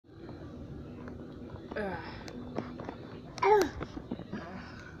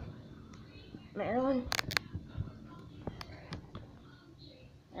Marilyn?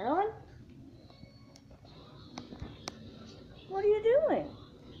 Marilyn? What are you doing?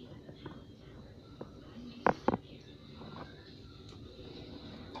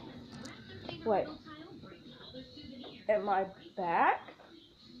 Wait. Am I back?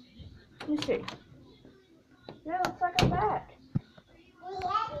 Let me see. Yeah, looks like I'm back.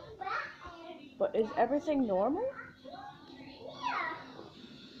 But is everything normal?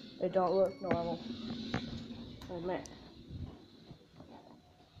 It don't look normal. Oh man.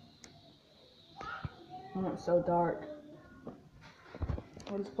 Oh, it's so dark.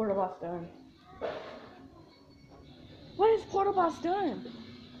 What is Portal Boss doing? What is Portal Boss doing?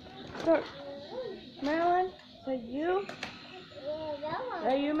 Start. Marilyn? Is that you? Is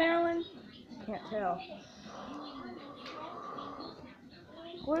that you, Marilyn? Can't tell.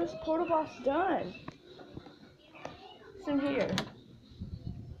 What has Portal Boss done? It's in here.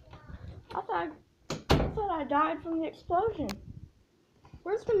 I thought I died from the explosion.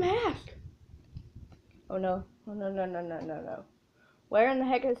 Where's the mask? Oh no. Oh no. Where in the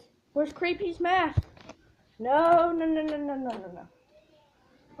heck where's Creepy's mask? No.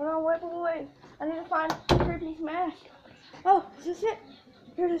 Hold on, wait. I need to find Creepy's mask. Oh, is this it?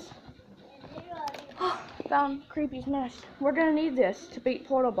 Here it is. Oh, found Creepy's mask. We're gonna need this to beat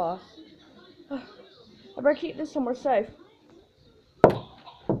Portal Boss. Oh, I better keep this somewhere safe.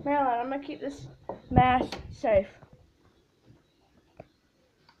 Marilyn, I'm gonna keep this mask safe.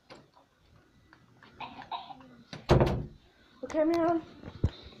 Okay, Marilyn?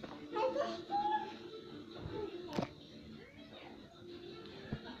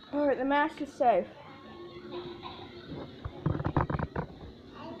 Alright, the mask is safe.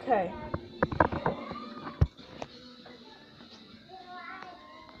 Okay.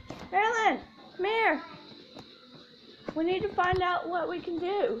 Marilyn, come here. We need to find out what we can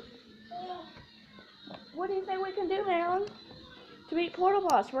do. What do you think we can do, Marilyn? To beat Portal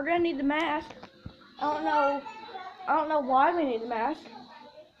Boss? We're gonna need the mask. I don't know why we need the mask.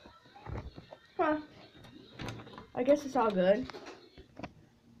 Huh. I guess it's all good.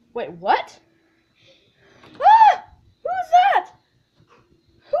 Wait, what? Ah! Who's that?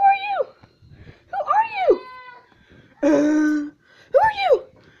 Who are you? Who are you?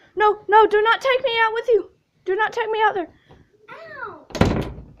 No, do not take me out with you. Do not take me out there. Ow!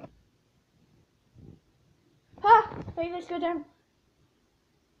 Ah, hey, let's go down.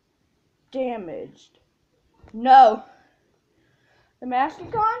 Damaged. No. The mask is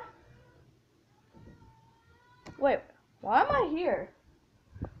gone? Wait, why am I here?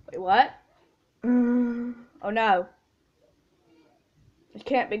 Wait, what? Oh no. This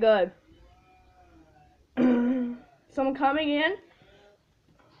can't be good. Someone coming in?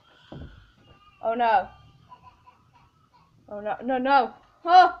 Oh no. Oh no.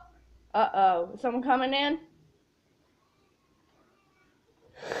 Oh! Uh-oh. Is someone coming in?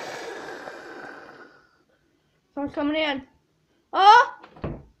 Someone's coming in. Oh!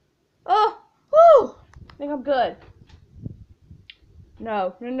 Oh! Woo! I think I'm good.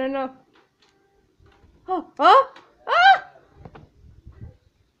 No. Oh! Oh! Ah!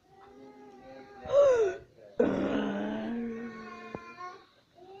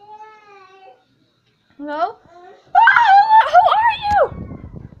 Hello? Ah! Who are you?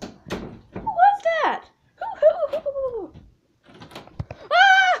 Who was that? Who?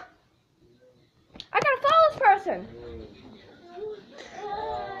 Ah! I gotta follow this person.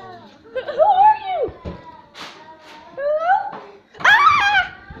 Who are you? Hello?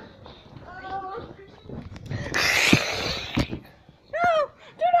 Ah! No!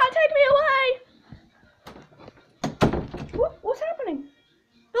 Do not take me away! What's happening?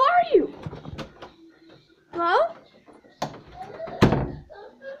 Who are you? Hello?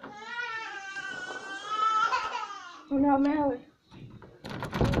 Oh no, Marilyn.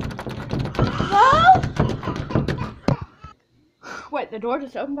 Hello? Wait, the door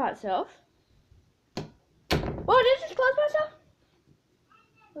just opened by itself? Whoa, did it just close by itself?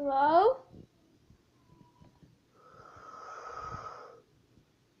 Hello?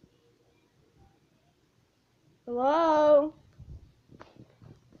 Hello?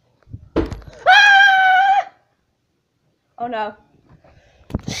 Ah! Oh no.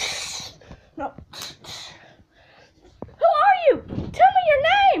 No. Who are you? Tell me your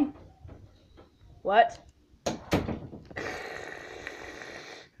name! What?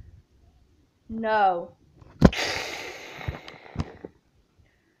 No.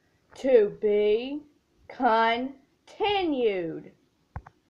 To be continued.